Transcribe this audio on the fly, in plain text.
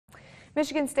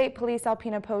Michigan State Police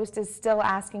Alpena Post is still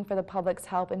asking for the public's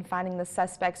help in finding the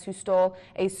suspects who stole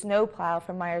a snowplow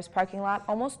from Meijer's parking lot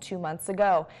almost 2 months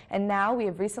ago. And now we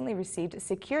have recently received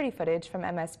security footage from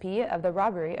MSP of the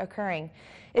robbery occurring.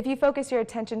 If you focus your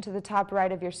attention to the top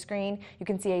right of your screen, you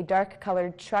can see a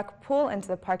dark-colored truck pull into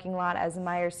the parking lot as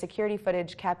Meijer's security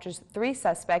footage captures 3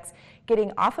 suspects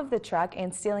getting off of the truck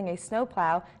and stealing a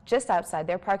snowplow just outside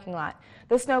their parking lot.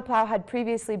 The snowplow had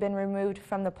previously been removed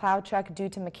from the plow truck due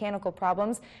to mechanical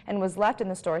problems and was left in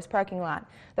the store's parking lot.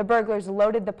 The burglars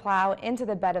loaded the plow into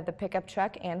the bed of the pickup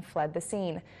truck and fled the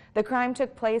scene. The crime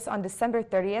took place on December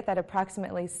 30th at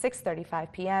approximately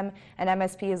 6:35 p.m. and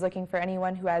MSP is looking for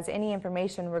anyone who has any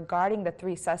information regarding the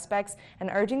 3 suspects and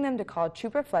urging them to call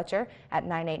Trooper Fletcher at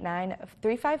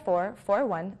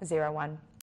 989-354-4101.